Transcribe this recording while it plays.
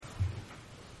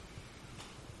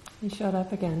You showed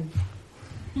up again.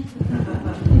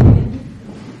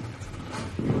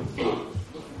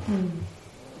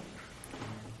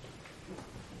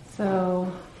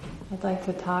 So, I'd like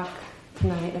to talk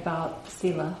tonight about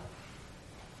Sila.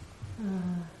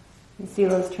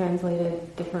 Sila is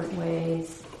translated different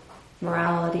ways: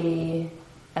 morality,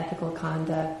 ethical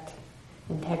conduct,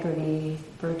 integrity,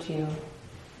 virtue.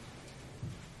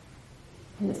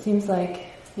 And it seems like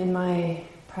in my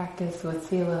practice with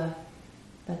Sila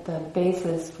that the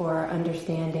basis for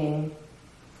understanding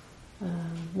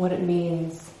what it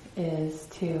means is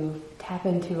to tap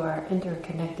into our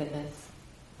interconnectedness,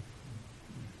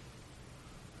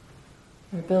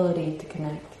 our ability to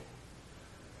connect.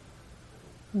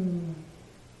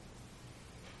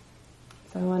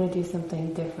 So I want to do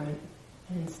something different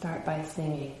and start by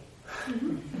singing.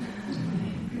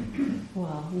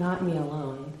 Well, not me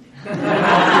alone.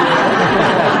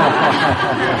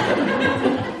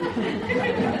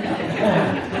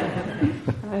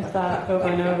 I thought over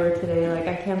and over today,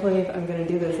 I can't believe I'm going to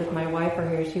do this. If my wife were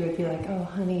here, she would be like, "Oh,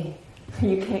 honey,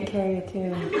 you can't carry a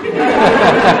tune."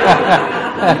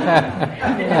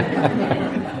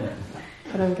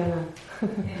 But I'm gonna.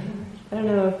 I don't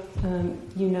know if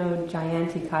you know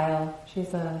Jayanti Kyle.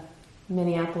 She's a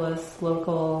Minneapolis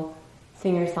local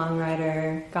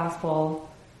singer-songwriter, gospel.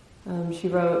 She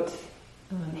wrote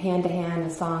Hand to Hand, a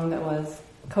song that was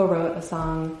co-wrote a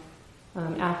song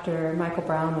after Michael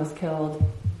Brown was killed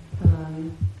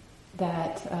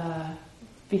that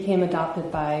became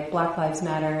adopted by Black Lives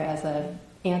Matter as an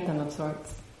anthem of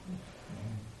sorts.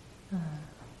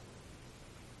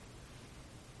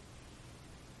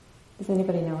 Does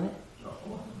anybody know it?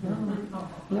 No.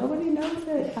 Nobody knows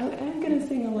it. I'm going to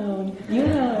sing alone. You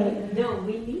know it. No,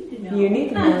 we need to know. You need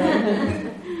to know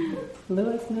it.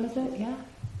 Louis knows it, yeah?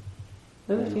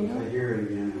 Louis, you know it? I hear it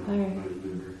again. I remember.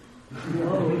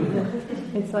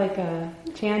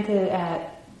 It's chanted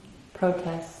at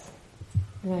protests,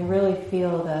 and I really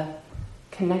feel the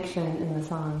connection in the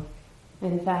song.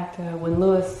 In fact, when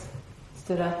Louis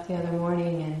stood up the other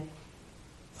morning and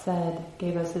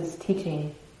gave us his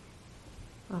teaching,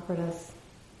 offered us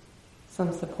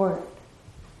some support,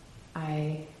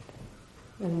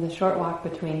 in the short walk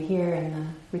between here and the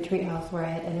retreat house where I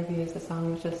had interviews, the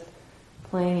song was just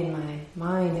playing in my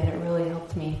mind, and it really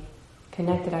helped me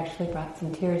connect. It actually brought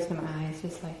some tears to my eyes,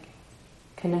 just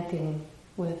connecting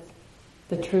with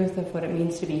the truth of what it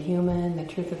means to be human, the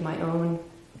truth of my own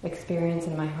experience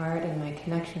in my heart, and my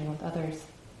connection with others.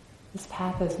 This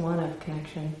path is one of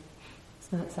connection.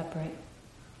 It's not separate.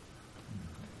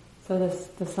 So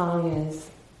the song is,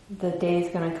 "The day's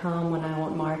gonna come when I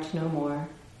won't march no more.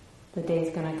 The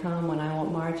day's gonna come when I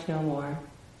won't march no more.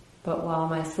 But while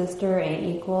my sister ain't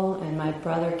equal and my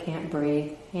brother can't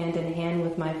breathe, hand in hand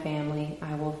with my family,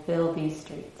 I will fill these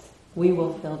streets. We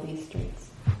will fill these streets."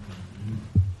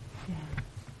 Yeah.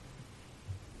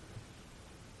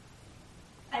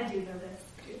 I do know this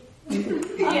too.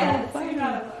 Yeah, so you're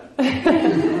not alone.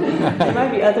 There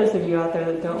might be others of you out there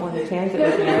that don't want to chant it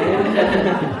with me,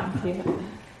 right? Yeah.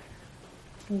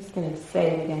 I'm just going to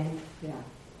say it again. Yeah.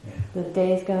 The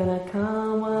day's gonna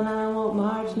come when I won't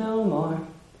march no more.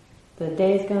 The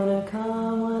day's gonna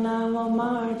come when I won't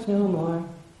march no more.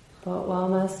 But while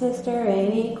my sister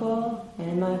ain't equal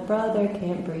and my brother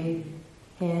can't breathe,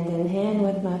 hand in hand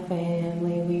with my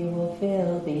family we will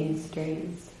fill these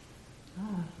streets.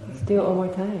 Let's do it one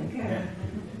more time. Yeah.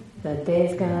 The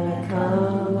day's gonna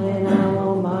come when I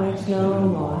won't march no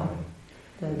more.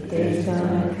 The day's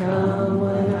gonna come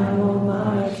when I won't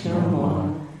march no more.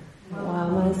 While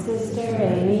my sister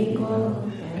ain't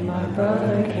equal and my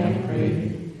brother can't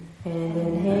breathe, hand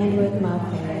in hand with my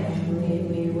family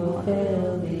we will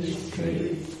fill these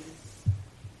streets.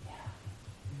 Yeah.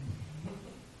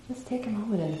 Just take a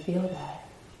moment and feel that.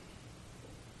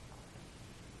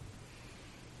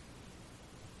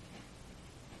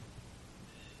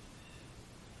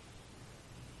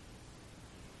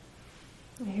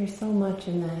 I hear so much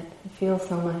in that. I feel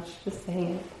so much just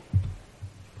saying it.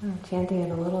 Chanting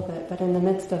it a little bit, but in the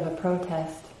midst of a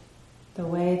protest, the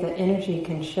way that energy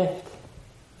can shift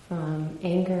from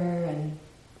anger and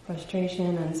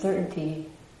frustration, uncertainty,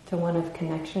 to one of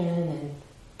connection and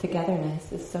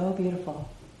togetherness is so beautiful.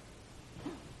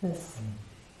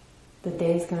 The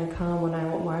day's going to come when I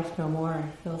won't march no more.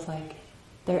 It feels like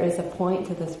there is a point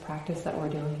to this practice that we're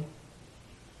doing.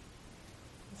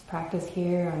 This practice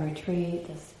here on retreat,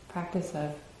 this practice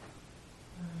of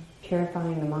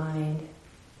purifying the mind,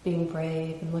 being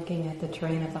brave and looking at the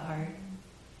terrain of the heart.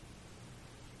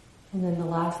 And then the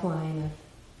last line of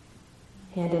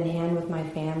hand in hand with my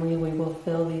family we will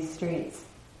fill these streets.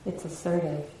 It's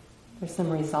assertive. There's some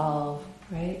resolve,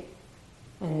 right?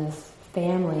 And this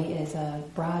family is a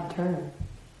broad term.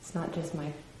 It's not just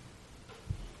my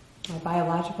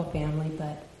biological family,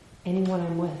 but anyone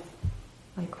I'm with.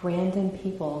 Like random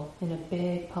people in a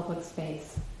big public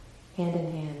space, hand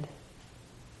in hand.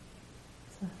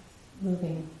 It's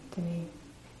moving to me.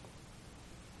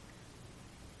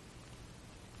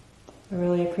 I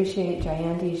really appreciate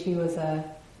Jayanti. She was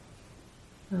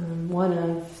one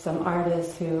of some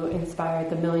artists who inspired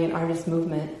the Million Artists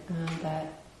movement that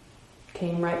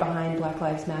came right behind Black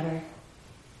Lives Matter.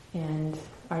 And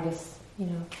artists,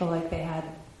 feel like they had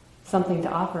something to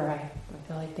offer. I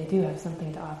feel like they do have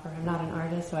something to offer. I'm not an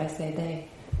artist, so I say they.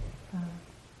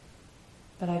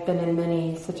 But I've been in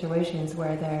many situations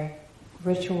where their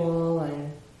ritual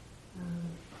and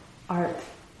art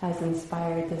has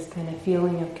inspired this kind of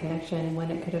feeling of connection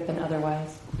when it could have been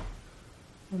otherwise.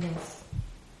 And this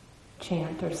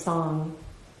chant or song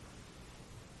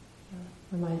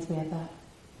reminds me of that.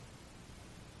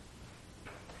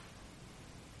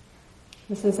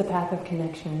 This is a path of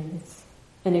connection. It's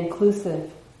an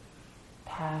inclusive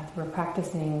path. We're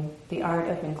practicing the art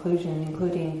of inclusion,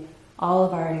 including all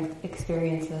of our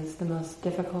experiences, the most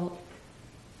difficult,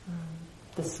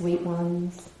 the sweet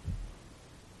ones,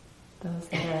 those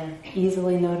that are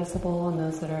easily noticeable and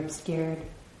those that are obscured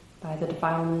by the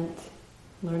defilement,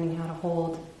 learning how to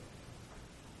hold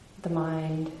the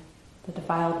mind, the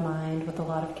defiled mind, with a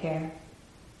lot of care.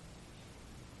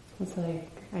 It's like,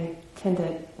 I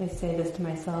say this to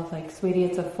myself, like, sweetie,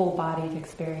 it's a full-bodied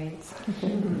experience.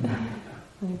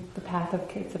 Like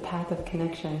it's a path of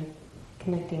connection,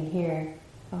 connecting here,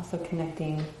 also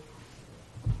connecting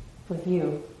with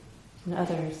you and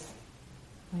others.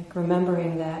 Like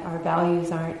remembering that our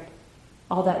values aren't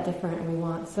all that different. We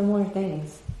want similar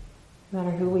things. No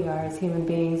matter who we are as human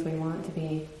beings, we want to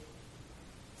be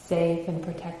safe and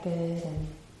protected, and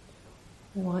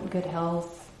we want good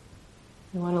health.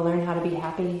 We want to learn how to be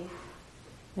happy,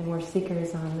 and we're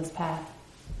seekers on this path.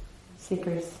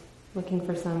 Seekers looking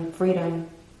for some freedom.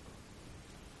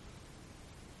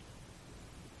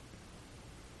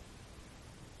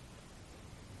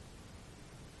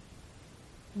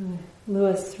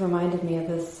 Lewis reminded me of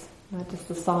this, not just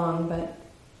the song, but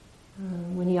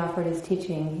when he offered his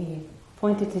teaching, he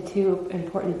pointed to two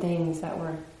important things that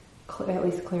were at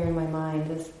least clear in my mind: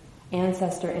 this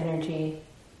ancestor energy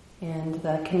and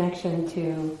the connection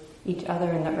to each other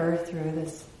and the earth through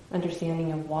this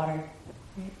understanding of water,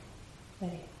 right? That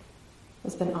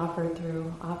has been offered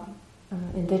through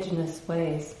indigenous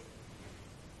ways.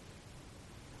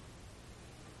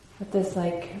 But this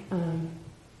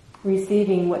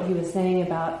receiving what he was saying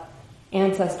about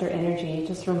ancestor energy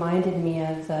just reminded me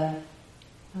of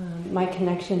my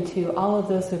connection to all of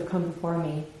those who have come before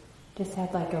me. Just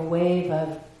had like a wave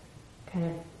of kind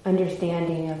of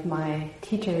understanding of my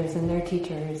teachers and their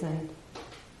teachers and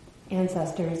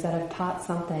ancestors that have taught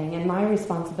something, and my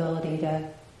responsibility to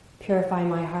purify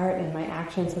my heart and my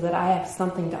actions so that I have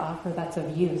something to offer that's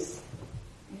of use.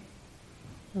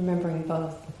 Remembering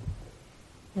both.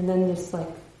 And then just like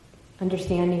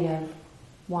understanding of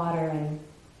water and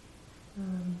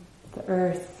the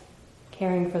earth,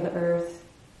 caring for the earth,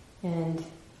 and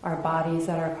our bodies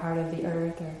that are part of the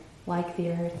earth or like the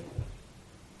earth,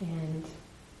 and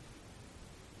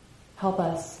help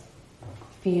us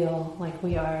feel like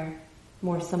we are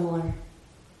more similar.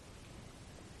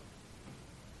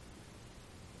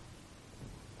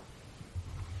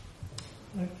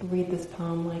 I read this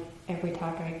poem like every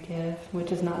talk I give, which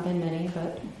has not been many,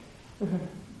 but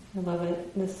I love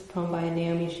it. This poem by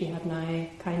Naomi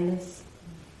Shihab, Kindness.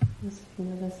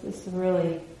 This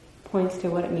really points to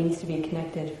what it means to be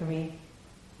connected for me.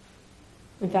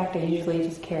 In fact, I usually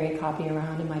just carry a copy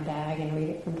around in my bag and read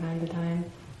it from time to time.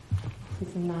 See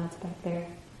some nods back there.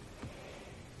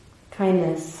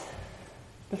 Kindness.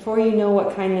 Before you know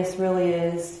what kindness really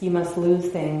is, you must lose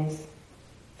things.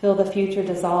 Feel the future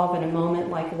dissolve in a moment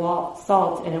like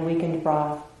salt in a weakened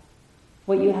broth.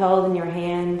 What you held in your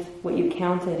hand, what you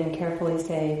counted and carefully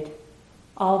saved.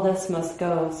 All this must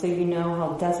go so you know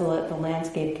how desolate the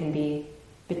landscape can be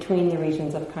between the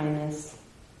regions of kindness.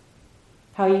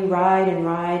 How you ride and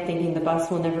ride thinking the bus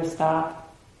will never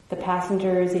stop. The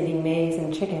passengers eating maize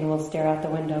and chicken will stare out the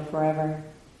window forever.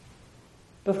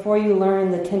 Before you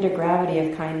learn the tender gravity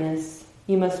of kindness,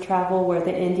 you must travel where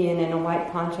the Indian in a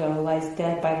white poncho lies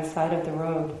dead by the side of the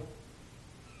road.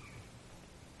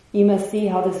 You must see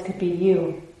how this could be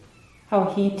you, how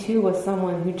he too was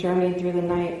someone who journeyed through the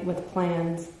night with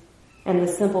plans and the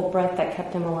simple breath that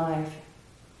kept him alive.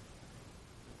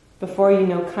 Before you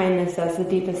know kindness as the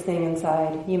deepest thing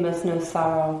inside, you must know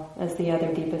sorrow as the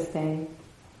other deepest thing.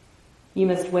 You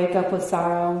must wake up with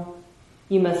sorrow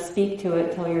You must speak to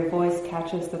it till your voice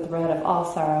catches the thread of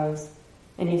all sorrows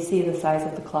and you see the size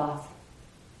of the cloth.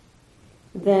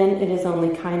 Then it is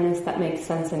only kindness that makes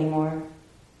sense anymore.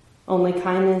 Only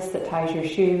kindness that ties your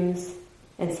shoes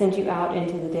and sends you out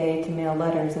into the day to mail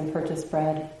letters and purchase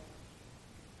bread.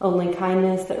 Only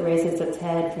kindness that raises its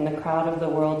head from the crowd of the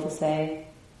world to say,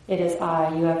 "It is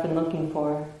I you have been looking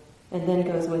for," and then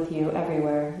goes with you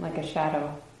everywhere like a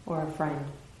shadow or a friend.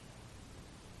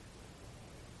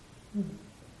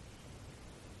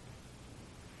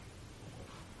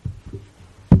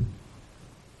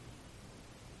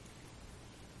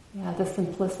 Yeah, the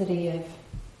simplicity of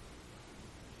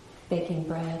baking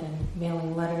bread and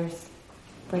mailing letters,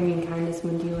 bringing kindness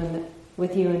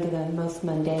with you into the most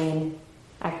mundane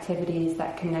activities,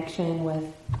 that connection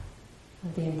with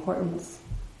the importance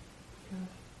of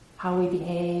how we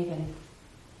behave and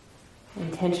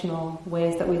intentional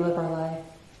ways that we live our life,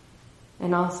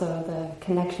 and also the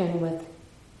connection with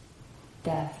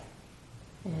death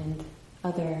and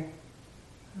other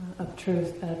obtuse,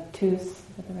 is that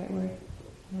the right word?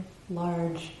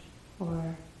 Large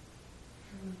or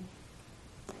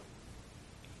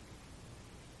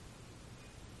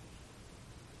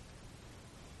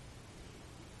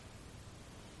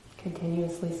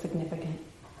continuously significant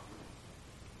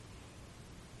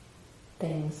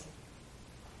things.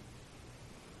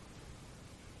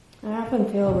 I often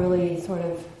feel really sort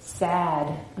of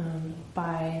sad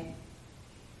by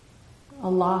a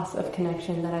loss of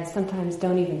connection that I sometimes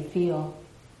don't even feel.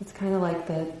 It's kind of like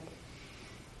the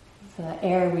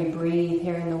air we breathe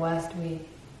here in the West. We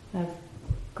have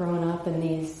grown up in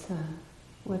these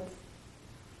with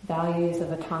values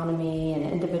of autonomy and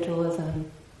individualism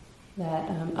that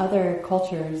other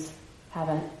cultures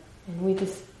haven't. And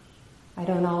I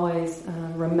don't always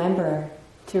remember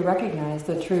to recognize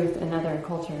the truth in other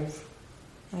cultures.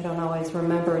 I don't always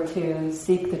remember to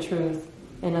seek the truth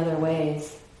in other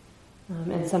ways.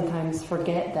 And sometimes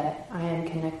forget that I am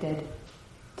connected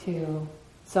to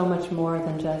so much more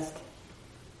than just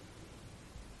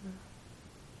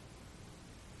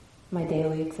my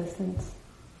daily existence.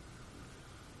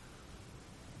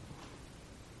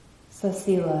 So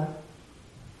Sila.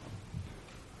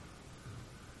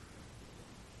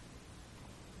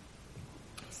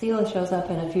 Sila shows up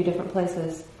in a few different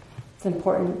places. It's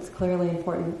important, it's clearly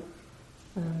important.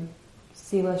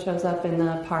 Sila shows up in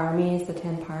the Paramis, the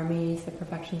 10 Paramis, the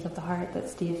perfections of the heart that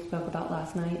Steve spoke about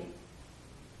last night.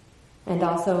 And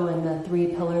also in the 3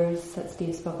 pillars that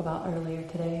Steve spoke about earlier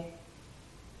today.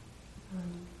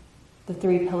 The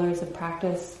 3 pillars of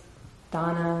practice: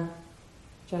 dana,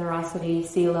 generosity,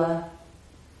 sila,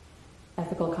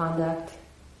 ethical conduct,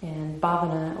 and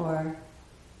bhavana, or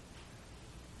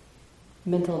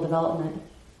mental development.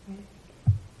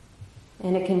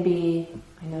 And it can be,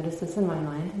 I notice this in my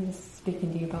mind, I'm just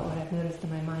speaking to you about what I've noticed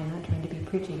in my mind, not trying to be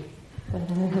preachy. But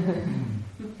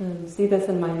see this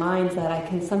in my mind that I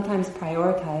can sometimes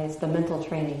prioritize the mental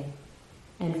training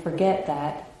and forget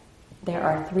that there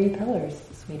are 3 pillars,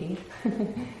 sweetie.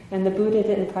 And the Buddha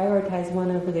didn't prioritize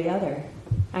one over the other.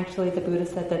 Actually, the Buddha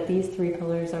said that these 3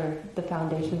 pillars are the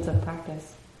foundations of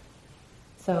practice.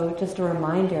 So just a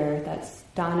reminder that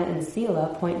dana and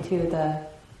sila point to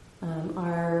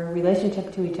our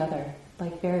relationship to each other,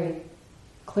 like very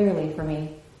clearly for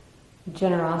me.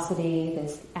 Generosity,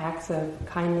 this acts of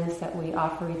kindness that we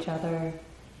offer each other,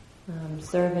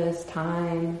 service,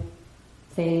 time,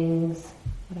 things,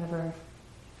 whatever,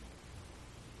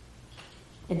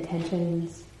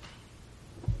 intentions,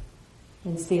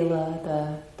 and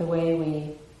sila, the way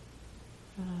we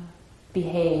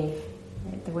behave,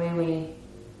 right? The way we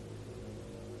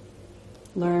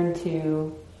learn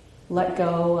to let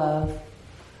go of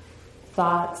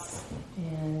thoughts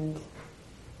and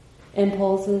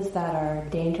impulses that are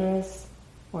dangerous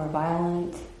or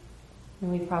violent.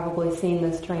 And we've probably seen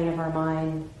this train of our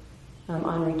mind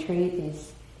on retreat,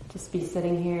 just be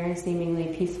sitting here in a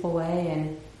seemingly peaceful way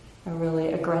and a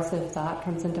really aggressive thought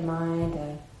comes into mind,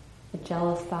 a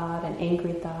jealous thought, an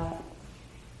angry thought,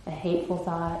 a hateful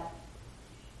thought.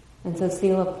 And so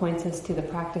Sila points us to the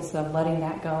practice of letting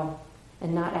that go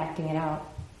and not acting it out.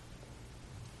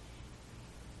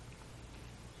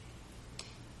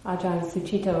 Ajahn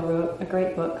Sucitto wrote a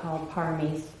great book called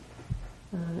Paramis.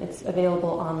 It's available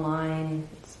online,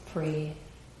 it's free,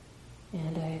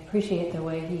 and I appreciate the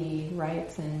way he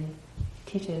writes and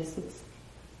teaches. It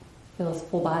feels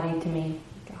full-bodied to me,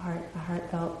 like a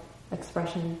heartfelt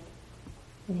expression.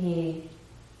 And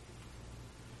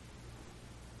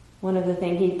one of the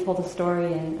things, he told a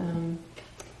story in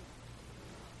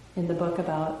the book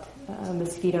about a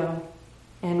mosquito,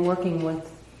 and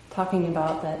talking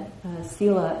about that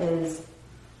sila is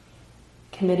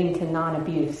committing to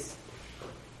non-abuse.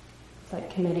 It's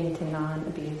like committing to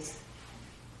non-abuse.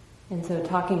 And so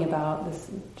talking about this,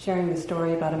 sharing the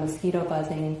story about a mosquito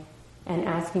buzzing and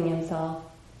asking himself,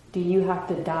 do you have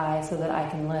to die so that I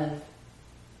can live?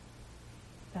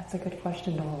 That's a good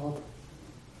question to hold.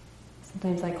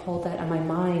 Sometimes I hold that in my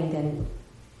mind and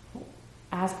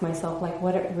ask myself like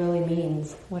what it really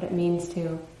means, what it means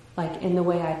to, like in the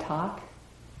way I talk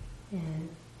and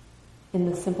in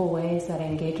the simple ways that I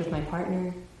engage with my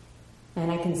partner.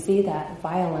 And I can see that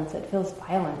violence, it feels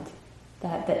violent,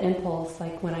 that the impulse,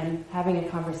 like when I'm having a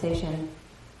conversation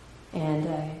and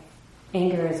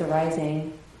anger is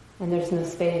arising and there's no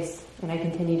space and I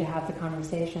continue to have the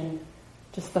conversation,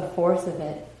 just the force of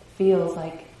it feels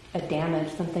like a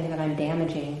damage, something that I'm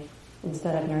damaging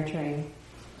instead of nurturing,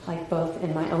 like both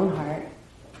in my own heart,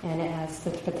 and it has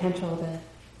such potential to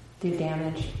do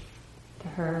damage to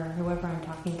her or whoever I'm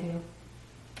talking to.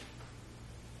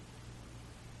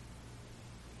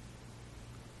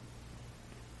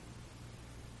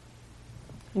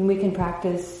 And we can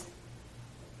practice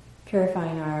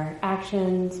purifying our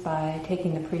actions by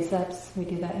taking the precepts. We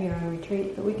do that here on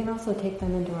retreat, but we can also take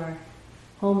them into our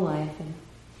home life and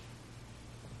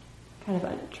kind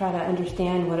of try to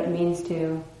understand what it means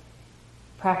to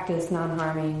practice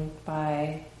non-harming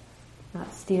by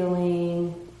not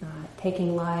stealing, not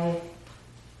taking life,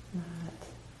 not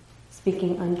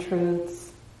speaking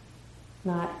untruths,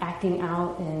 not acting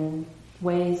out in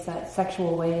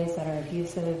sexual ways that are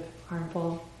abusive,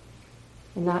 harmful,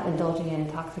 and not indulging in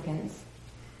intoxicants.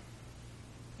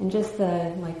 And just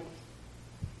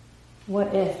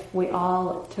what if we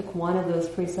all took one of those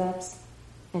precepts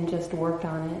and just worked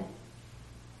on it,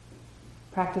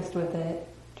 practiced with it,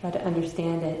 tried to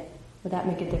understand it? Would that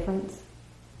make a difference?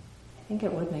 I think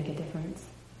it would make a difference.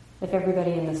 If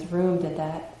everybody in this room did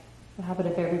that, how about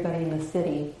if everybody in the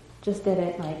city just did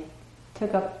it,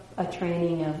 took up a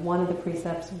training of one of the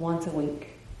precepts once a week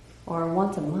or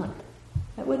once a month?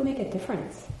 That would make a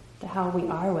difference to how we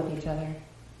are with each other.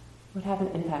 It would have an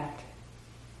impact.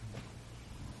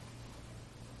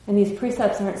 And these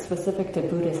precepts aren't specific to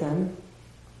Buddhism.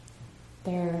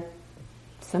 They're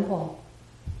simple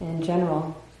and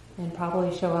general and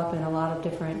probably show up in a lot of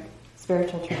different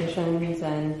spiritual traditions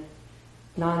and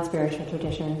non-spiritual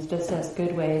traditions, just as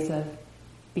good ways of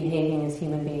behaving as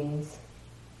human beings.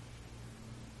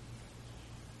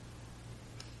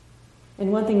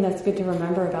 And one thing that's good to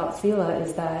remember about Sila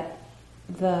is that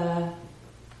the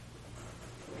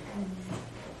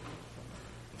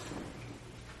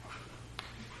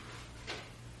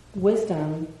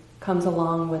wisdom comes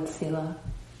along with Sila.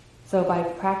 So by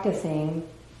practicing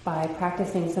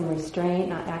some restraint,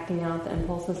 not acting out the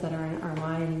impulses that are in our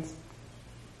minds,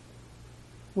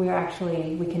 we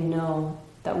can know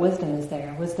that wisdom is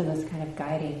there. Wisdom is kind of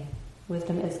guiding.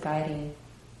 Wisdom is guiding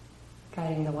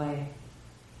the way.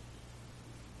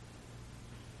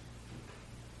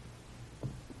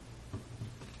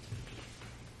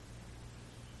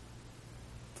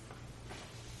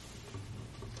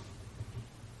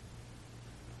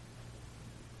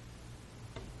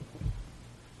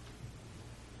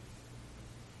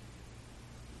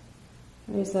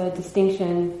 There's a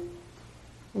distinction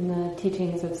in the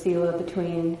teachings of Sila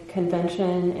between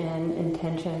convention and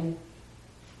intention.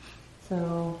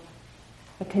 So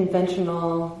a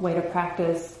conventional way to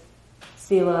practice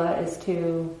Sila is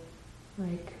to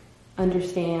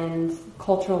understand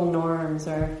cultural norms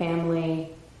or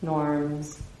family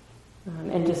norms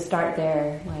and just start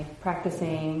there,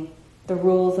 practicing the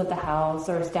rules of the house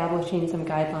or establishing some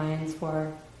guidelines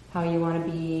for how you want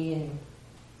to be and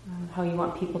how you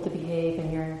want people to behave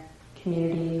in your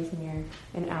communities and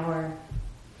in our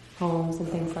homes and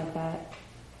things like that.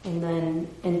 And then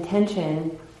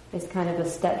intention is kind of a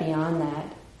step beyond that.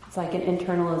 It's like an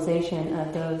internalization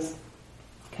of those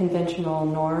conventional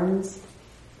norms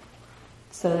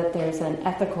so that there's an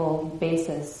ethical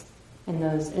basis and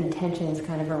those intentions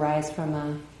kind of arise from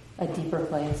a deeper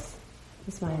place.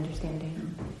 That's my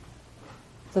understanding.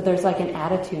 So there's an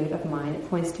attitude of mind. It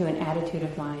points to an attitude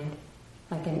of mind,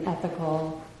 like an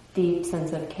ethical, deep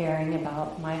sense of caring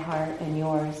about my heart and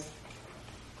yours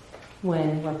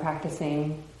when we're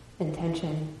practicing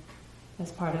intention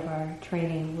as part of our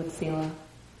training with Sila.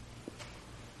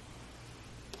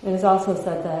 It is also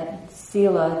said that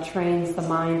Sila trains the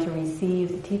mind to receive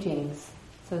the teachings.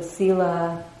 So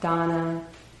Sila, Dana,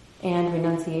 and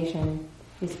renunciation,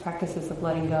 these practices of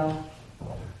letting go.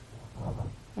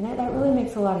 And that really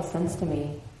makes a lot of sense to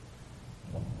me.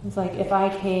 It's like if I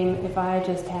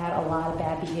just had a lot of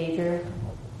bad behavior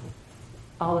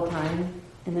all the time,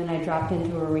 and then I dropped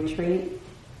into a retreat,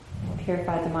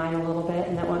 purified the mind a little bit,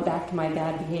 and then went back to my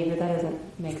bad behavior, that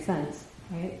doesn't make sense.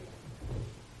 right?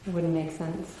 It wouldn't make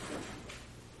sense.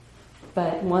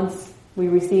 But once we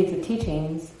receive the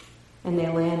teachings and they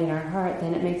land in our heart,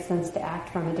 then it makes sense to act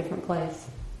from a different place.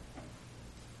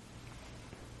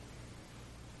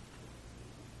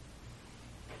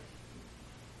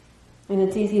 And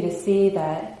it's easy to see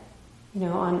that,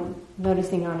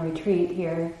 noticing on retreat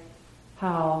here,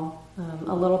 how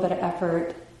a little bit of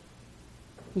effort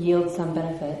yields some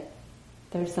benefit.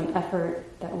 There's some effort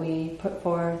that we put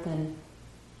forth in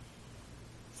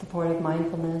support of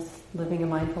mindfulness, living a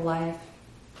mindful life.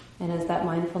 And as that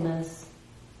mindfulness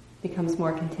becomes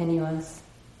more continuous,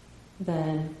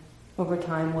 then over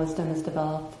time wisdom is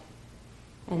developed.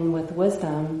 And with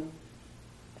wisdom,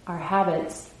 our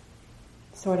habits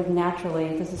sort of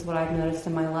naturally, this is what I've noticed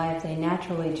in my life, they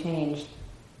naturally change.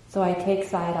 So I take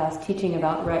Sayadaw's teaching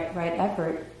about right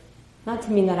effort, not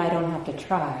to mean that I don't have to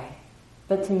try,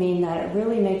 but to mean that it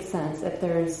really makes sense if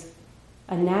there's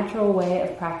a natural way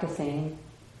of practicing,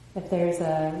 if there's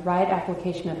a right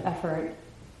application of effort,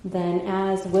 then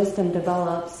as wisdom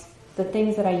develops, the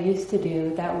things that I used to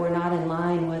do that were not in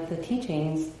line with the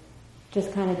teachings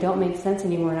just kind of don't make sense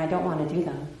anymore and I don't want to do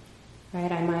them,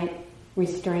 right? I might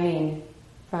restrain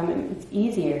from, it's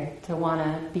easier to want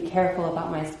to be careful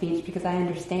about my speech because I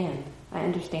understand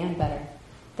better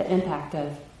the impact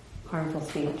of harmful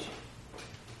speech.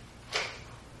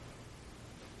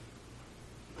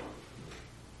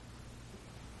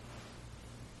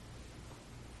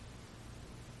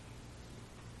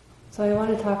 So I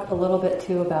want to talk a little bit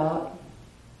too about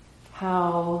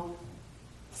how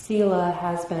Sila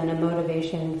has been a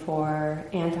motivation for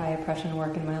anti-oppression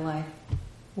work in my life.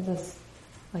 This is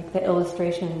like the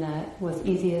illustration that was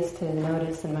easiest to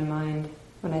notice in my mind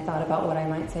when I thought about what I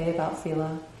might say about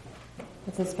Sila.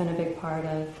 It's just been a big part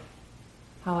of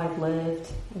how I've lived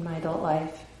in my adult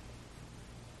life.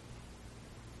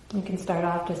 You can start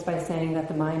off just by saying that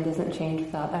the mind doesn't change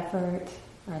without effort,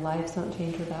 our lives don't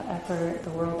change without effort, the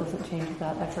world doesn't change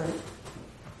without effort.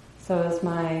 So as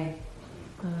my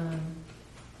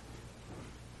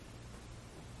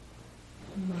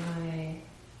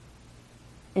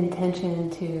intention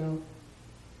to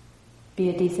be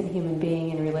a decent human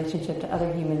being in relationship to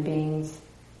other human beings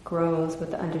grows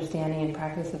with the understanding and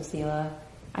practice of Sila,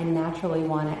 I naturally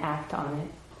want to act on it.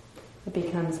 It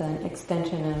becomes an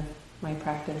extension of my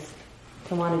practice,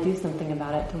 to want to do something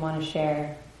about it, to want to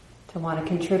share, to want to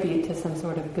contribute to some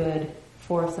sort of good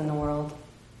force in the world.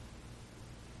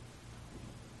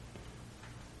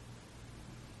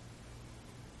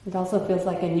 It also feels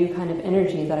like a new kind of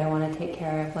energy that I want to take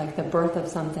care of, like the birth of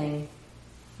something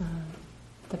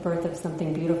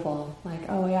beautiful. Like,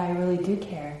 oh yeah, I really do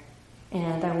care.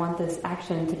 And I want this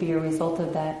action to be a result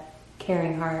of that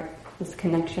caring heart, this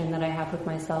connection that I have with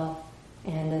myself,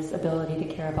 and this ability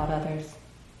to care about others.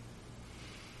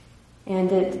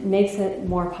 And it makes it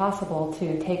more possible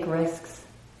to take risks,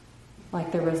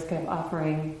 like the risk of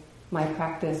offering my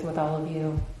practice with all of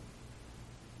you.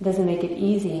 It doesn't make it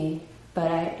easy,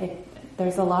 but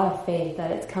there's a lot of faith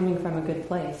that it's coming from a good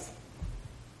place,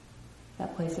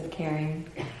 that place of caring.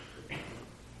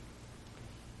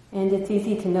 And it's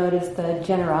easy to notice the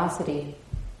generosity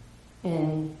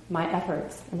in my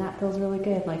efforts, and that feels really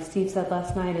good. Like Steve said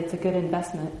last night, it's a good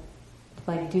investment to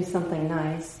like do something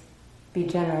nice, be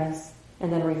generous,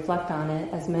 and then reflect on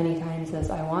it as many times as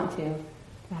I want to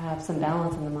have some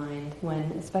balance in the mind,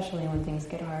 especially when things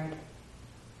get hard.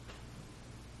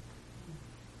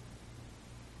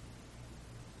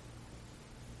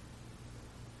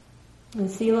 And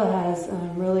Sila has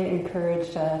really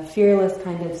encouraged a fearless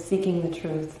kind of seeking the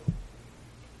truth.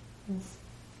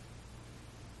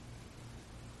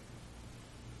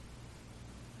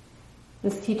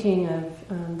 This teaching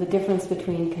of the difference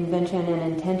between convention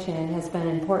and intention has been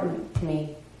important to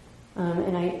me.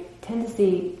 And I tend to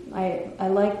see, I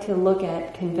like to look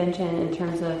at convention in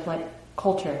terms of like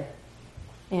culture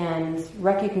and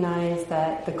recognize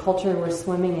that the culture we're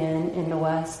swimming in the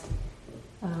West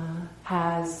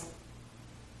has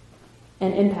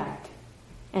an impact,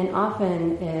 and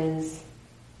often is,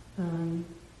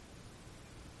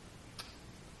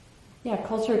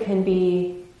 culture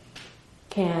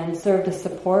can serve to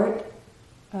support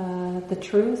the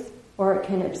truth, or it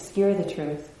can obscure the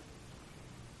truth.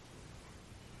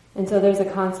 And so there's a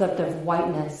concept of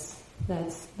whiteness.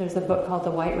 There's a book called The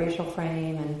White Racial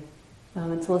Frame,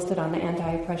 and it's listed on the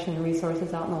anti-oppression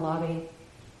resources out in the lobby.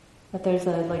 But there's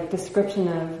a description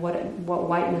of what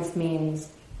whiteness means.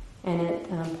 And it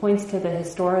points to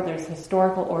there's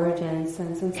historical origins,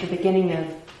 and since the beginning of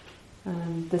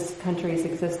this country's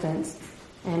existence,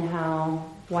 and how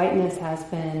whiteness has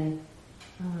been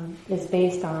is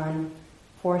based on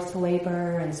forced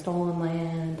labor and stolen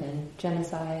land and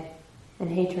genocide and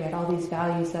hatred, all these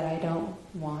values that I don't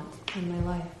want in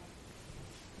my life.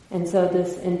 And so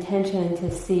this intention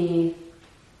to see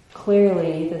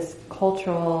clearly this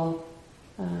cultural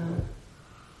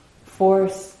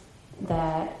force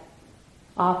that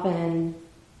often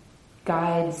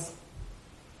guides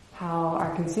how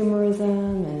our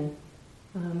consumerism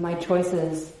and my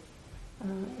choices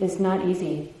is not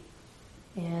easy.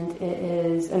 And it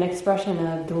is an expression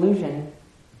of delusion.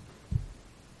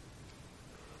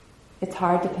 It's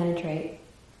hard to penetrate.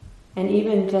 And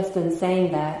even just in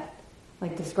saying that,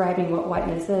 like describing what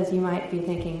whiteness is, you might be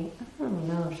thinking, I don't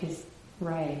know if she's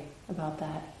right about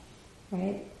that,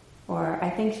 right? Or I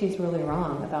think she's really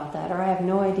wrong about that, or I have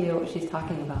no idea what she's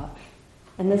talking about.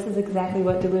 And this is exactly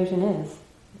what delusion is.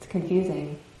 It's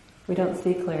confusing. We don't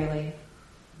see clearly.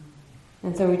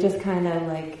 And so we just kind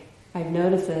of I've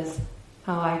noticed this,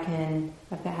 how I've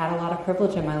had a lot of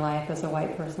privilege in my life as a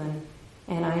white person,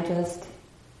 and I just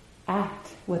act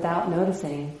without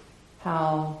noticing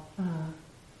how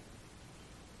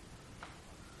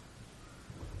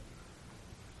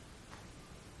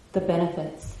the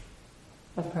benefits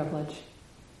of privilege,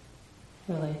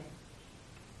 really.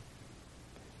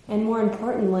 And more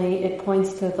importantly, it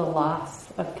points to the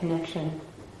loss of connection,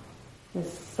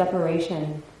 this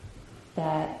separation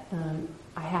that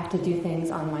I have to do things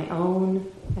on my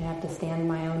own, I have to stand on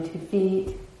my own 2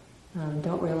 feet,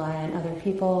 don't rely on other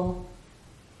people,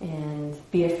 and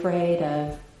be afraid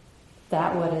of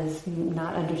that what is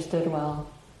not understood well.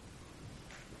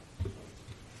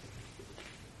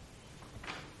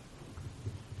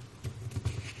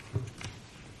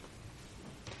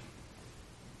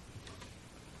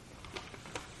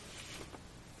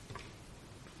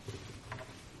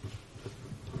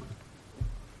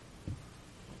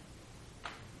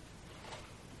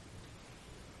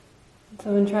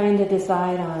 So in trying to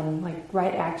decide on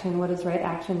right action, what does right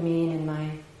action mean in my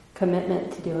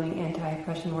commitment to doing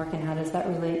anti-oppression work, and how does that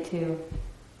relate to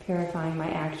purifying my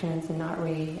actions and not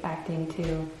reacting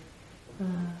to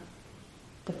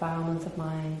defilements of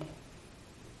mind,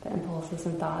 the impulses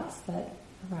and thoughts that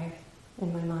arrive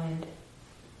in my mind.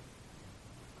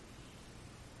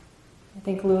 I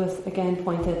think Lewis again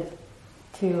pointed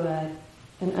to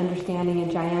an understanding,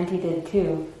 and Jayanti did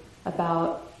too,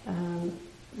 about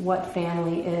what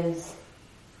family is.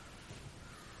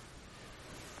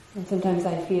 And sometimes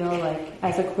I feel like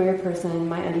as a queer person,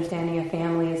 my understanding of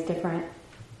family is different.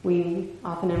 We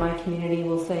often in my community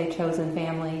will say chosen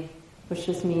family, which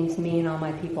just means me and all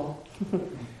my people.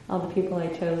 All the people I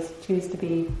choose to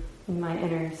be in my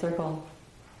inner circle.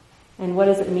 And what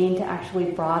does it mean to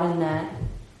actually broaden that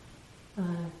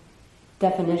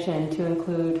definition to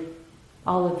include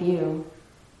all of you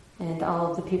and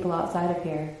all of the people outside of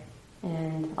here,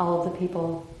 and all of the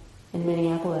people in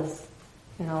Minneapolis,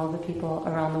 and all of the people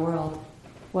around the world?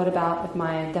 What about if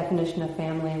my definition of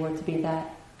family were to be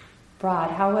that broad?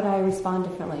 How would I respond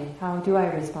differently? How do I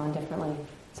respond differently?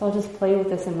 So I'll just play with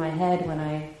this in my head when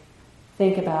I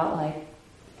think about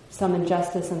some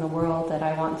injustice in the world that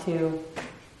I want to,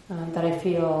 that I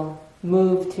feel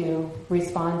moved to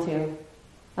respond to.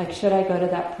 Should I go to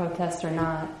that protest or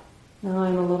not? No,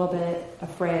 I'm a little bit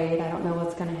afraid. I don't know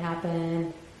what's going to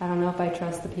happen. I don't know if I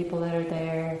trust the people that are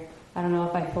there. I don't know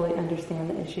if I fully understand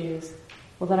the issues.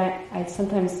 Well, then I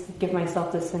sometimes give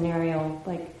myself this scenario,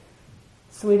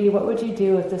 sweetie, what would you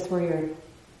do if this were your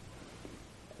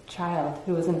child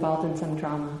who was involved in some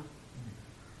drama?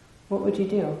 What would you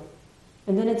do?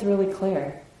 And then it's really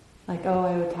clear. I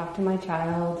would talk to my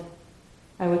child.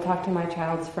 I would talk to my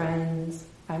child's friends.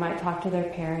 I might talk to their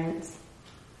parents.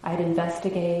 I'd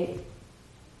investigate.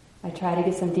 I'd try to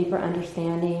get some deeper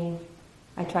understanding.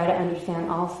 I try to understand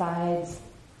all sides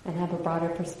and have a broader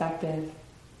perspective.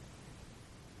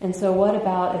 And so what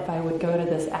about if I would go to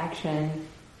this action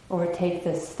or take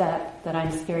this step that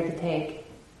I'm scared to take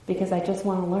because I just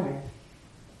want to learn?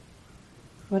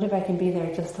 What if I can be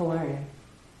there just to learn?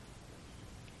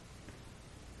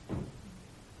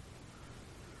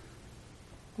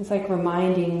 It's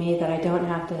reminding me that I don't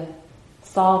have to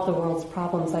solve the world's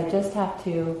problems. I just have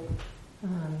to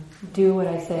do what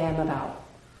I say I'm about.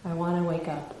 I want to wake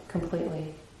up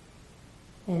completely.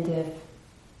 And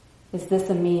is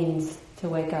this a means to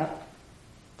wake up?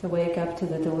 To wake up to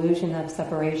the delusion of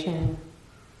separation,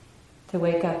 to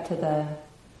wake up to the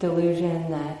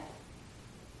delusion that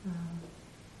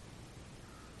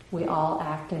we all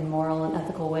act in moral and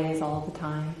ethical ways all the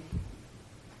time,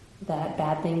 that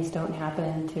bad things don't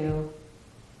happen to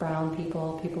brown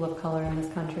people, people of color in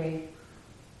this country.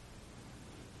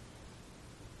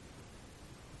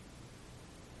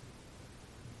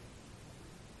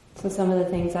 So some of the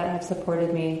things that have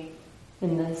supported me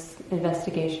in this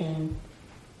investigation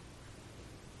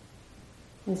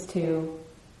is to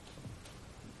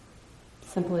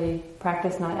simply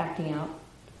practice not acting out,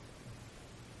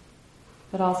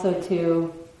 but also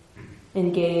to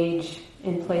engage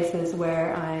in places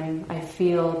where I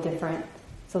feel different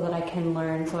so that I can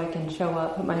learn, so I can show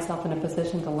up, put myself in a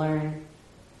position to learn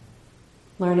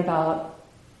about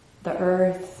the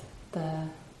earth,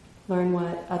 learn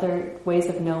what other ways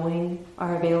of knowing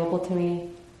are available to me,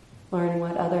 learn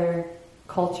what other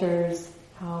cultures,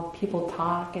 how people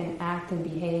talk and act and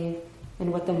behave,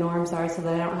 and what the norms are so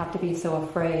that I don't have to be so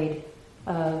afraid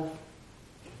of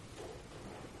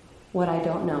what I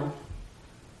don't know.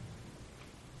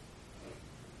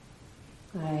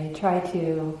 I try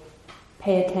to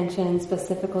pay attention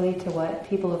specifically to what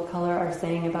people of color are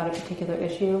saying about a particular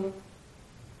issue,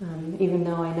 even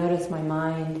though I notice my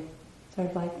mind sort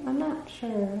of like, I'm not sure,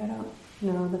 I don't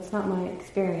know, that's not my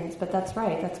experience, but that's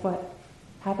right, that's what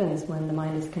happens when the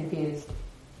mind is confused.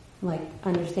 Like,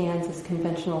 understands this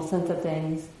conventional sense of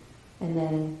things, and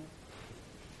then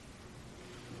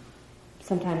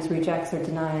sometimes rejects or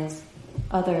denies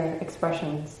other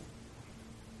expressions.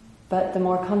 But the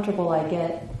more comfortable I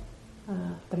get,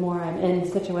 the more I'm in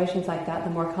situations like that, the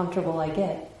more comfortable I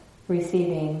get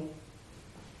receiving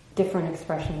different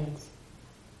expressions.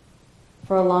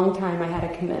 For a long time I had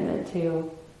a commitment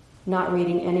to not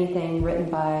reading anything written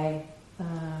by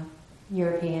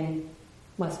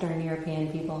Western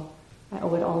European people. I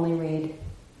would only read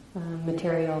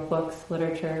material, books,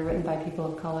 literature written by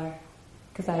people of color,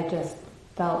 because I just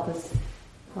felt this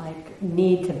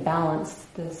need to balance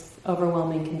this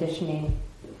overwhelming conditioning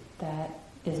that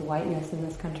is whiteness in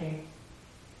this country.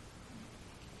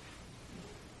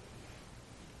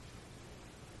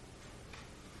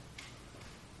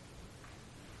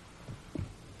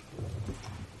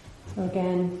 So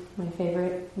again, my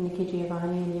favorite, Nikki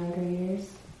Giovanni in younger years.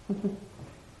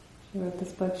 She wrote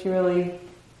this book. She really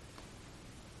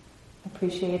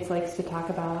likes to talk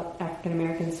about African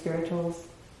American spirituals.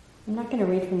 I'm not going to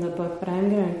read from the book, but I'm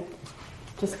going to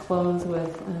just close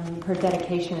with her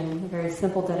dedication, a very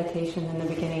simple dedication in the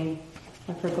beginning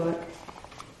of her book,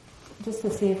 just to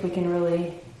see if we can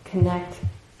really connect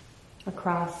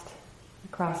across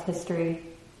history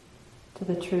to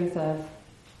the truth of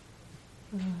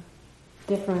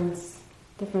difference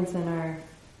in our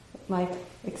life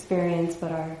experience,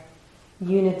 but our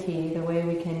unity, the way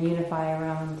we can unify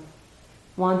around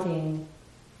wanting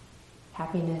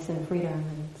happiness and freedom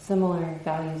and similar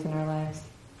values in our lives.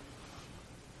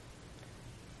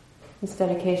 This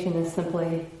dedication is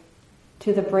simply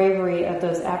to the bravery of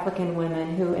those African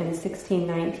women who in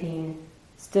 1619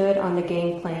 stood on the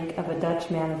gangplank of a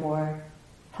Dutch man-of-war,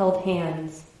 held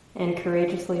hands, and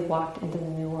courageously walked into the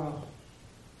New World.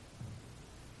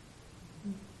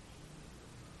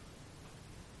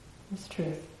 It's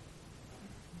truth.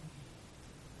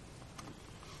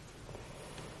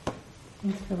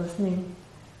 Thanks for listening.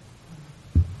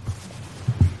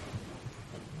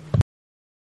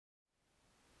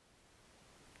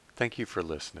 Thank you for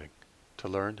listening. To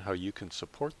learn how you can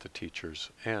support the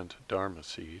teachers and Dharma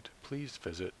Seed, please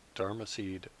visit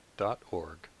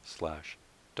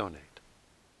dharmaseed.org/donate.